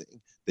missing.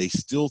 They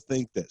still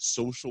think that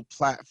social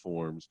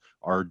platforms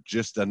are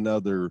just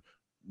another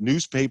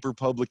newspaper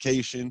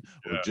publication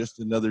or just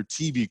another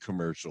TV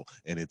commercial.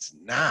 And it's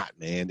not,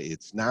 man.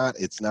 It's not.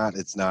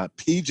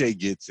 PJ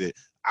gets it.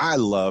 I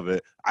love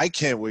it. I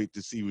can't wait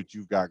to see what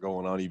you've got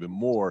going on even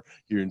more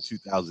here in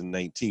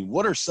 2019.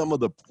 What are some of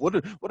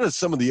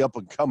the up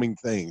and coming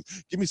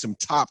things? Give me some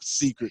top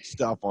secret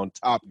stuff on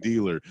Top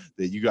Dealer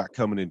that you got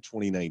coming in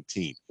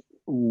 2019.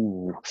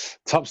 Ooh,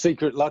 top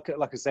secret. Like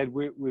I said,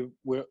 we're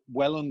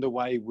well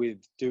underway with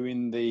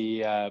doing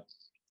the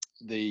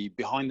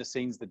behind the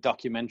scenes, the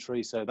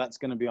documentary. So that's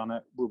going to be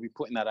we'll be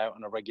putting that out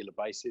on a regular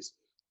basis.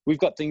 We've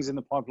got things in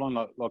the pipeline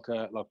like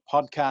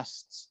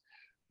podcasts.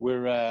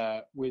 We've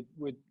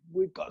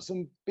got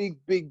some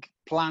big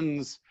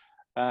plans,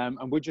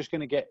 and we're just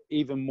going to get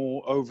even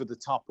more over the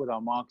top with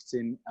our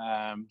marketing.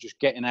 Just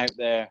getting out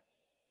there,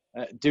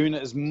 doing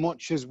it as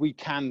much as we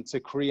can to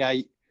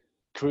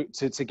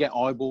to get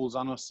eyeballs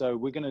on us. So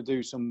we're going to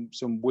do some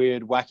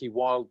weird, wacky,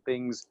 wild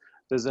things.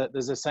 There's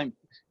a same,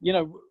 you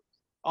know.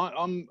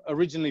 I'm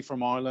originally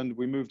from Ireland.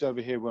 We moved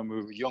over here when we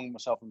were young,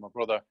 myself and my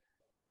brother,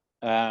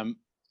 and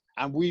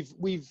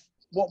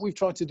what we've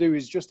tried to do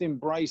is just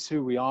embrace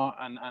who we are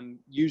and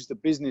use the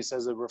business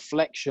as a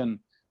reflection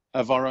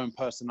our own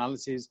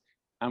personalities,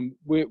 and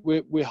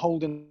we're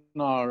holding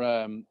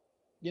our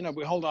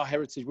we hold our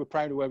heritage. We're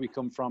proud of where we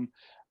come from,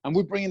 and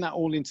we're bringing that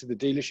all into the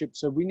dealership.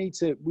 So we need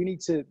to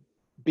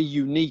be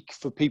unique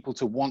for people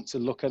to want to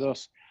look at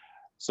us.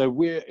 So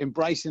we're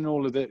embracing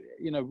all of the,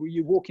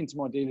 you walk into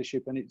my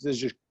dealership and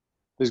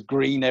there's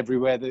green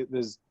everywhere.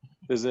 There's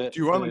a. Do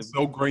you only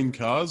sell green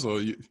cars,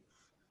 or you?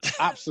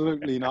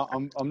 Absolutely not.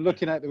 I'm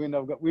looking out the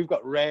window. We've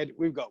got red,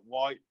 we've got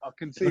white. I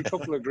can see a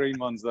couple of green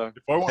ones though.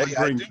 If I want Hey, a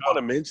green I do car, want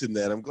to mention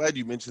that. I'm glad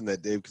you mentioned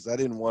that, Dave, because I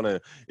didn't want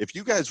to. If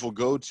you guys will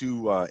go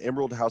to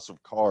Emerald House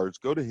of Cars,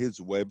 go to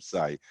his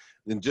website.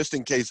 And just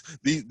in case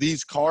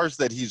these cars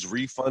that he's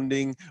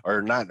refunding,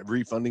 or not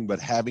refunding, but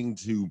having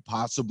to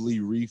possibly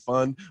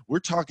refund, we're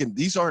talking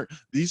these aren't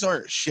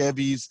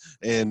Chevys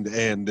and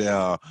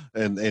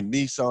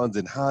Nissans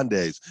and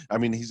Hyundais. I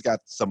mean, he's got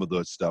some of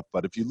those stuff,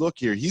 but if you look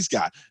here, he's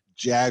got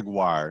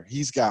Jaguar,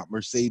 he's got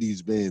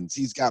Mercedes-Benz,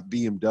 he's got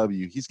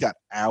BMW, he's got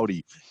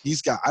Audi,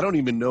 he's got, I don't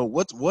even know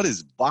what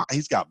is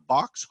he's got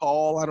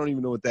Vauxhall, I don't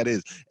even know what that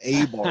is,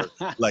 Abarth.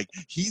 Like,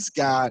 he's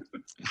got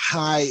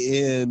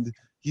high-end,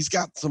 he's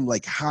got some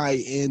like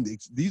high-end,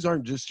 these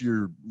aren't just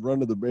your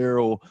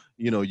run-of-the-barrel,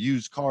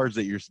 used cars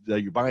that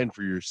you're buying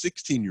for your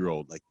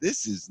 16-year-old. Like,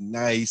 this is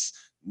nice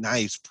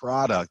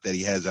product that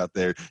he has out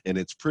there, and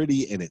it's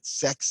pretty and it's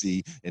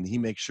sexy, and he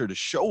makes sure to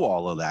show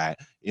all of that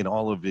in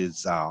all of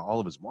his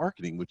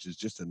marketing, which is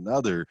just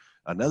another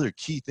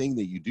key thing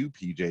that you do,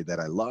 PJ, that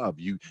I love.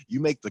 You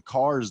make the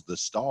cars the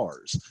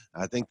stars.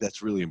 I think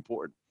that's really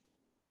important.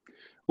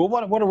 Well,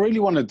 what I really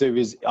want to do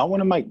is I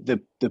want to make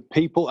the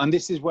people, and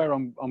this is where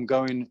I'm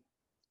going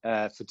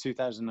for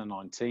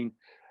 2019.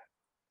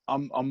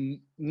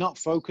 I'm not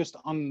focused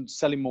on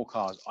selling more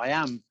cars. I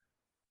am.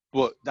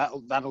 But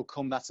that'll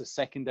come. That's a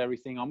secondary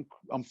thing.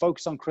 I'm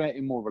focused on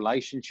creating more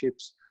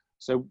relationships.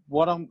 So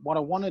what I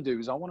want to do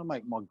is I want to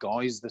make my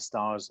guys the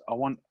stars. I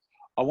want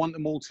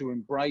them all to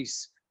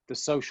embrace the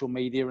social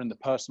media and the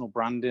personal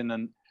branding.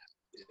 And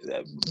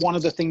one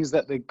of the things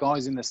that the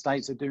guys in the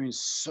States are doing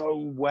so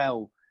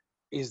well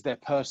is their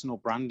personal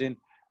branding,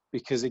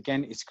 because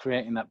again, it's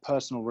creating that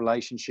personal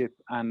relationship.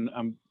 And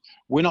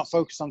we're not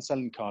focused on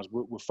selling cars.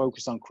 We're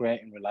focused on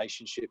creating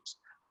relationships.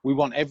 We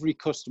want every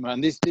customer,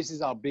 and this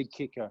is our big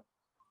kicker.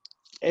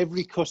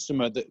 Every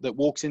customer that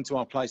walks into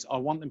our place, I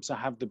want them to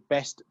have the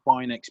best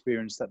buying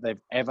experience that they've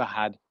ever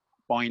had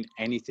buying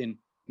anything,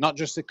 not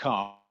just a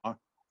car.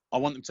 I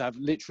want them to have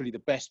literally the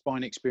best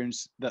buying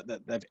experience that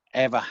they've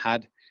ever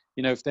had.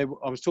 I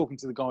was talking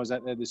to the guys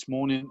out there this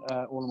morning,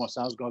 all of my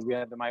sales guys, we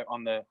had them out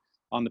on the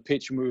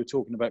pitch, and we were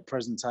talking about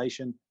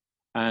presentation.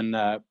 And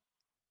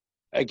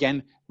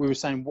again, we were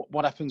saying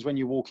what happens when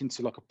you walk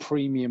into like a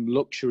premium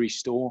luxury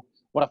store.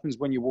 What happens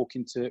when you walk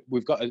into?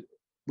 We've got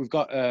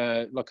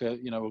like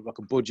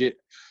a budget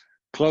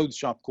clothes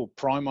shop called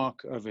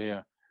Primark over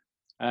here,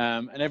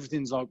 and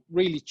everything's like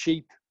really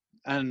cheap,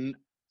 and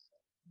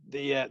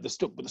the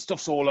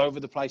stuff's all over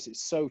the place.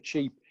 It's so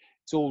cheap.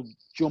 It's all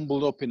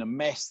jumbled up in a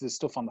mess. There's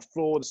stuff on the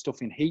floor. There's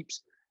stuff in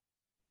heaps.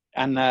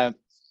 And I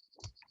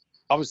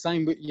was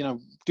saying, do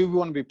we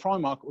want to be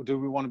Primark or do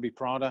we want to be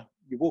Prada?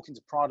 You walk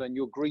into Prada and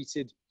you're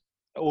greeted.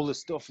 All the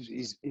stuff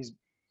is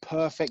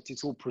perfect.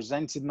 It's all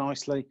presented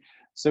nicely.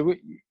 So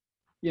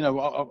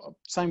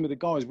same with the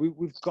guys.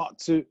 We've got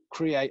to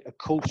create a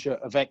culture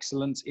of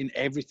excellence in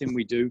everything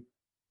we do.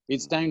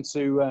 It's down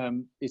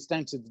to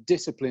the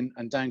discipline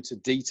and down to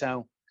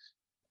detail.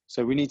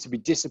 So we need to be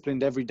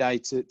disciplined every day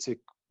to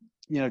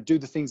do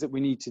the things that we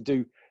need to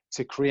do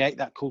to create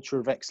that culture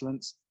of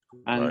excellence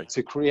and Right.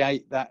 to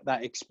create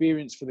that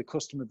experience for the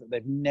customer that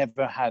they've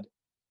never had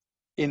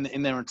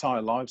in their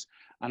entire lives.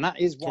 And that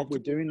is what we're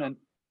doing. And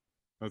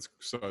that's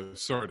so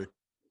sorry to cut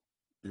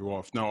you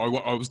off. No,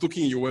 I was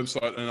looking at your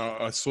website and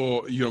I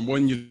saw,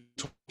 when you're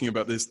talking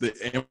about this,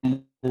 the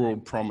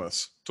Emerald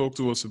Promise. Talk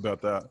to us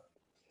about that.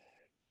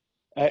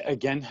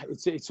 Again,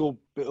 it's all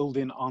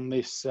building on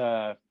this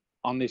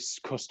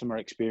customer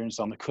experience,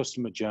 on the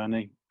customer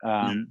journey.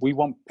 We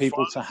want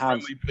people to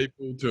have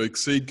people to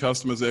exceed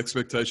customers'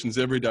 expectations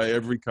every day,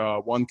 every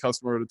car, one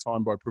customer at a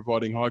time, by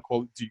providing high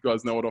quality. Do you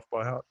guys know it off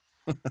by heart?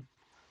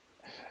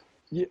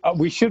 Yeah,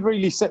 we should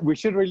really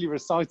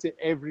recite it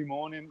every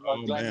morning,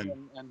 like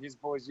Glenn and his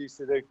boys used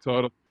to do.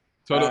 Totally.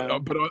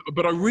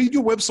 But I read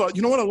your website.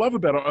 You know what I love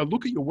about it? I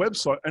look at your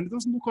website and it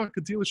doesn't look like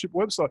a dealership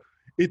website.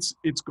 It's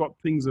got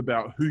things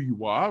about who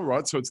you are,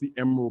 right? So it's the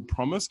Emerald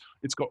Promise.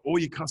 It's got all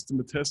your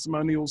customer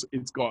testimonials.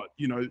 It's got,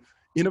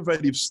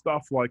 innovative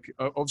stuff like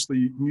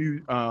obviously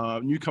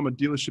newcomer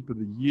dealership of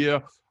the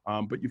year.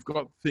 But you've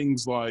got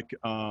things like,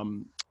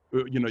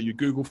 your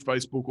Google,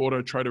 Facebook,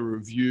 Auto Trader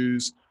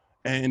reviews.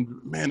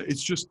 And man,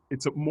 it's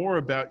more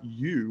about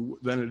you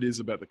than it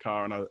is about the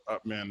car. And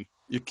man,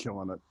 you're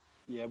killing it.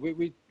 Yeah,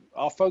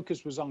 our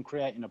focus was on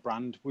creating a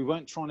brand. We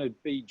weren't trying to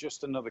be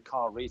just another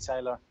car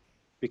retailer,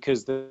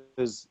 because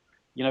there's,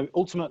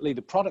 ultimately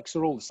the products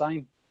are all the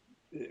same.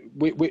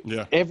 There's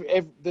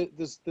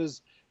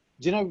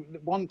do you know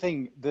one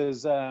thing?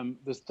 There's over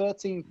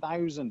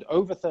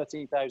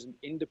 13,000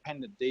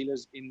 independent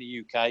dealers in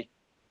the UK.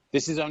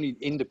 This is only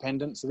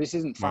independent, so this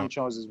isn't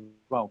franchise as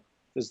well.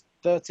 There's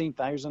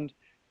 13,000.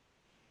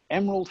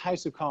 Emerald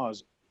House of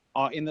Cars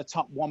are in the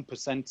top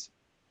 1%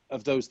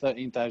 of those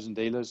 13,000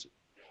 dealers.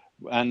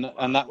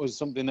 And that was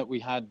something that we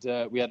had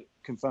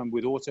confirmed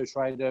with Auto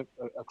Trader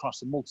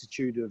across a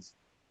multitude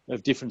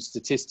of different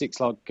statistics,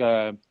 like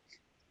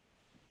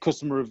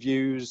customer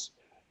reviews,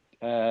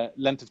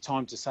 length of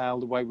time to sale,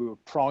 the way we were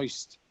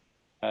priced,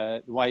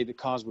 the way the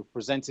cars were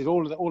presented,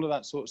 all of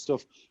that sort of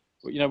stuff.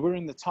 But, we're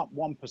in the top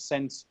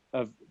 1%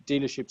 of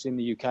dealerships in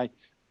the UK.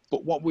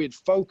 But what we had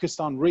focused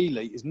on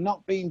really is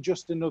not being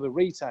just another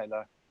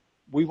retailer.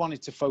 We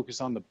wanted to focus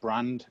on the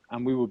brand,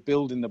 and we were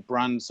building the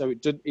brand. So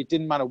it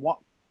didn't matter what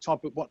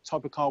type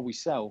of car we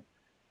sell.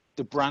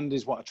 The brand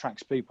is what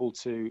attracts people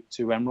to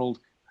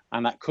Emerald,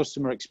 and that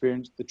customer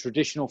experience, the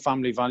traditional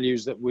family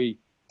values that we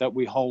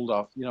hold,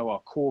 our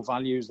core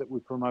values that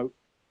we promote,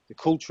 the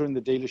culture in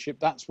the dealership.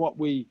 That's what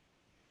we've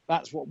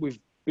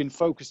been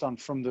focused on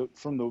from the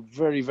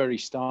very, very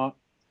start.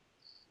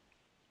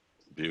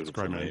 Beautiful,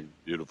 great, man.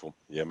 Beautiful.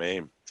 Yeah,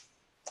 man.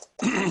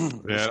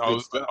 Yeah,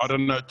 I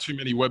don't know too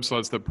many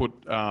websites that put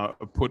a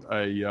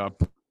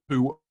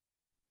poo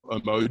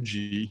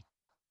emoji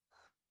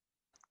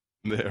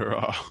on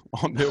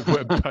their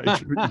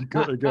webpage. You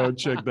got to go and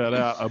check that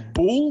out. A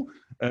bull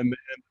and then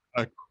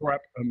a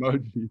crap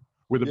emoji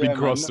with a big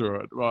cross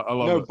through it. I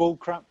love it.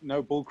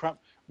 No bull crap.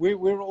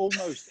 We're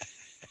almost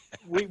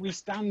we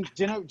stand.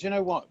 Do you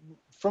know what?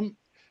 From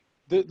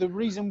the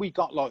reason we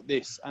got like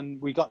this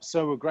and we got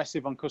so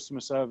aggressive on customer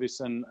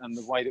service and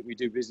the way that we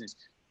do business,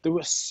 there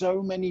were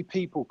so many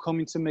people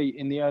coming to me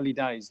in the early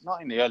days,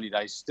 not in the early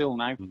days, still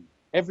now.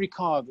 Every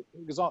car,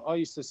 because I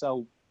used to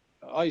sell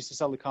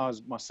the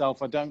cars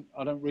myself. I don't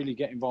really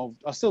get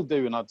involved. I still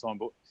do in odd time,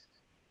 but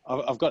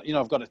I've got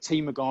a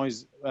team of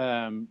guys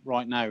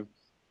right now.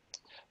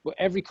 But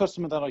every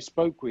customer that I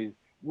spoke with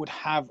would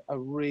have a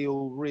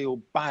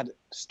real bad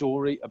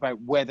story about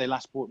where they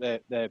last bought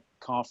their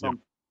car from.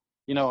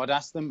 Yeah. I'd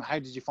ask them, where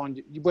did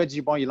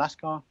you buy your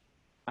last car?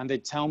 And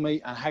they'd tell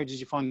me, and how did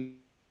you find...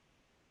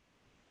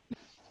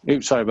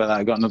 Oops, sorry about that.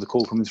 I got another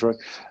call coming through.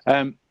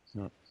 How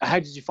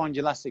did you find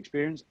your last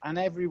experience? And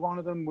every one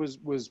of them was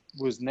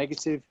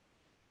negative.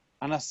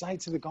 And I say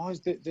to the guys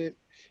that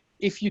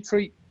if you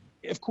treat,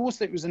 of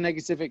course it was a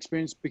negative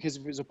experience, because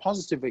if it was a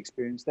positive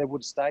experience, they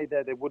would stay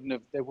there. They wouldn't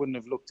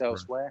have looked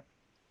elsewhere. Right.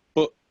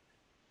 But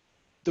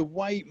the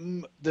way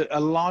that a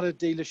lot of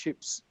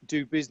dealerships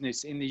do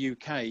business in the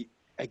UK,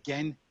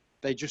 again,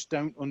 they just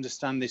don't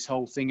understand this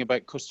whole thing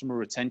about customer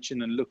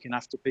retention and looking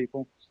after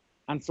people.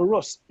 And for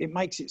us, it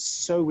makes it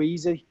so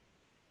easy.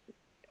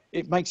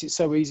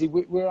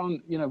 We're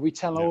on, we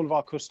tell all of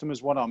our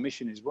customers what our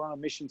mission is. We're on a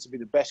mission to be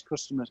the best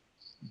customers,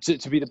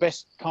 to be the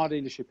best car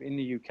dealership in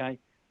the UK.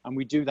 And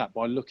we do that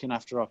by looking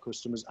after our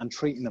customers and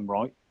treating them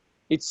right.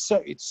 It's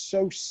so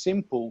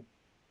simple.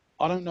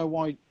 I don't know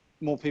why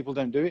more people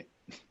don't do it.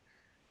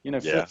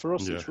 For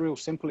us, it's real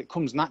simple. It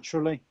comes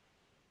naturally.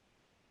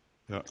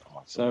 Yeah.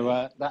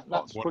 So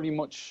that's pretty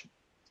much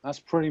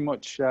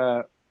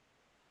our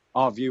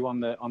view on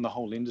the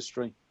whole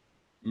industry.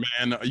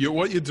 Man,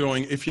 what you're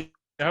doing, if you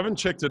haven't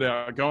checked it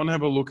out, go and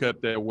have a look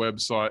at their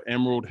website,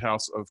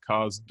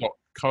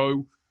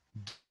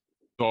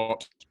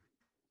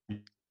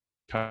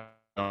 emeraldhouseofcars.co.uk.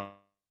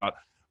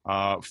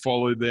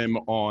 Follow them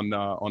on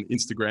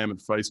Instagram and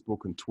Facebook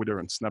and Twitter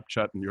and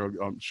Snapchat, and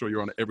I'm sure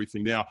you're on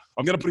everything now.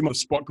 I'm going to put him on the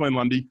spot, Glenn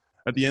Lundy,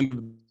 at the end of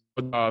the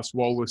podcast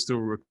while we're still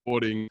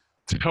recording.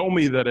 Tell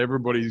me that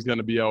everybody's going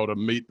to be able to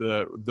meet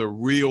the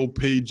real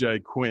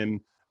PJ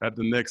Quinn at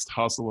the next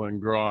Hustle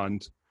and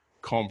Grind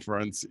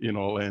conference in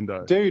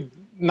Orlando. Dude,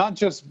 not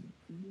just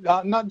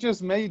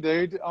me,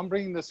 dude. I'm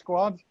bringing the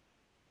squad.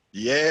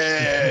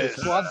 Yeah, the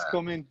squad's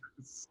coming.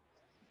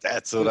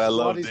 That's what I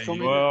love.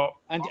 Well,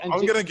 I'm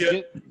gonna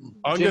get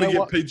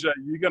PJ.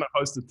 You're gonna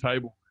host a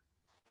table.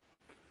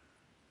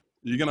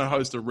 You're gonna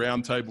host a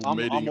round table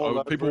meeting.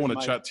 People want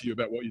to chat to you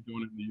about what you're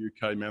doing in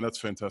the UK, man. That's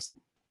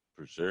fantastic.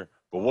 For sure.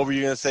 But what were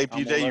you gonna say,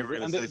 PJ? You were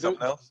gonna say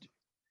something else?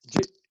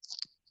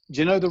 Do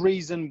you know the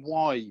reason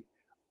why?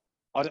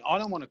 I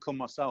don't want to come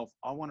myself.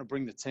 I want to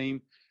bring the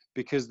team,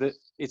 because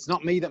it's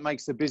not me that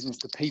makes the business.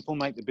 The people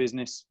make the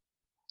business,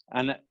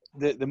 and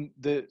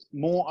the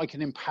more I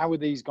can empower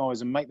these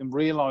guys and make them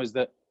realize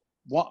that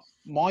what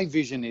my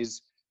vision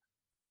is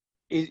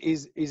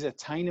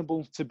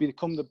attainable to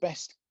become the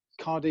best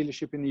car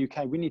dealership in the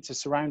UK. We need to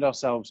surround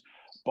ourselves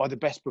by the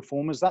best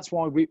performers. That's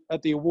why we,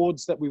 at the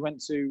awards that we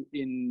went to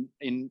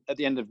at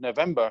the end of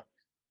November,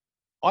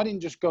 I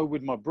didn't just go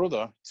with my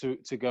brother to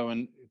go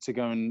and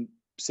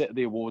sit at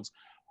the awards.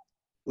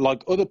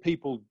 Like other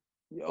people,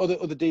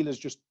 other dealers,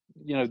 just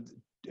a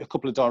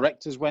couple of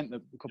directors went, a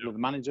couple of the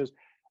managers.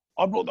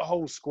 I brought the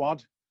whole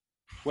squad.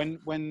 When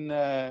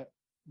the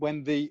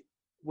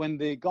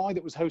guy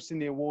that was hosting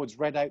the awards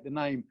read out the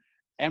name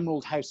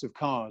Emerald House of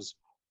Cars,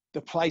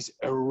 the place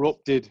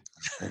erupted.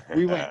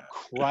 We went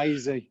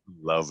crazy.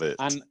 Love it.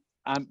 And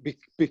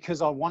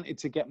because I wanted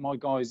to get my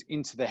guys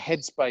into the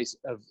headspace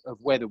of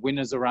where the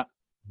winners are at.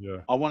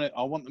 Yeah. I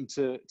want them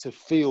to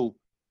feel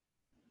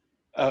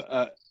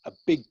a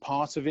big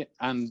part of it.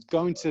 And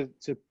going to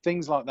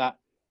things like that,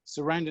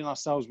 surrounding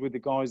ourselves with the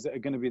guys that are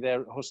going to be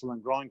there at Hustle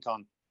and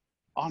GrindCon,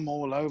 I'm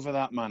all over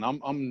that, man.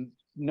 I'm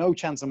no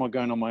chance am I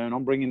going on my own.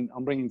 I'm bringing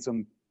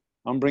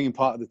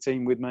part of the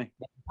team with me.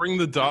 Bring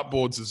the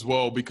dartboards as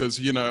well, because,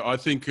 you know, I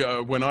think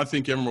when I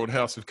think Emerald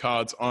House of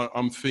Cards,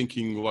 I'm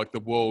thinking like the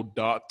World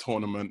Dart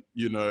Tournament,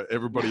 you know,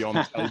 everybody on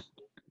the table.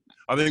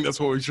 I think that's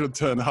what we should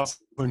turn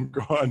Hustle and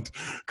Grind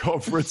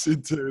Conference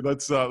into.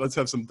 Let's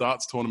have some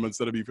darts tournaments.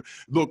 That'll be.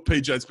 Look,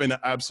 PJ, it's been an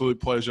absolute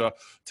pleasure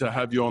to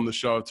have you on the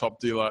show, Top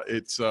Dealer.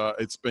 It's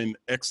been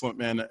excellent,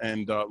 man,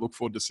 and look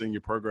forward to seeing your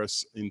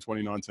progress in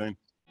 2019.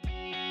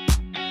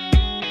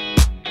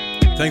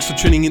 Thanks for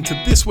tuning into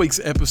this week's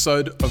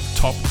episode of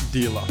Top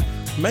Dealer.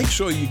 Make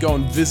sure you go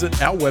and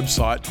visit our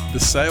website,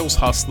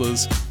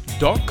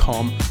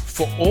 thesaleshustlers.com,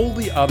 for all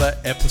the other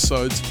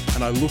episodes,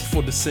 and I look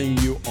forward to seeing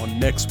you on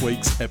next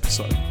week's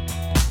episode.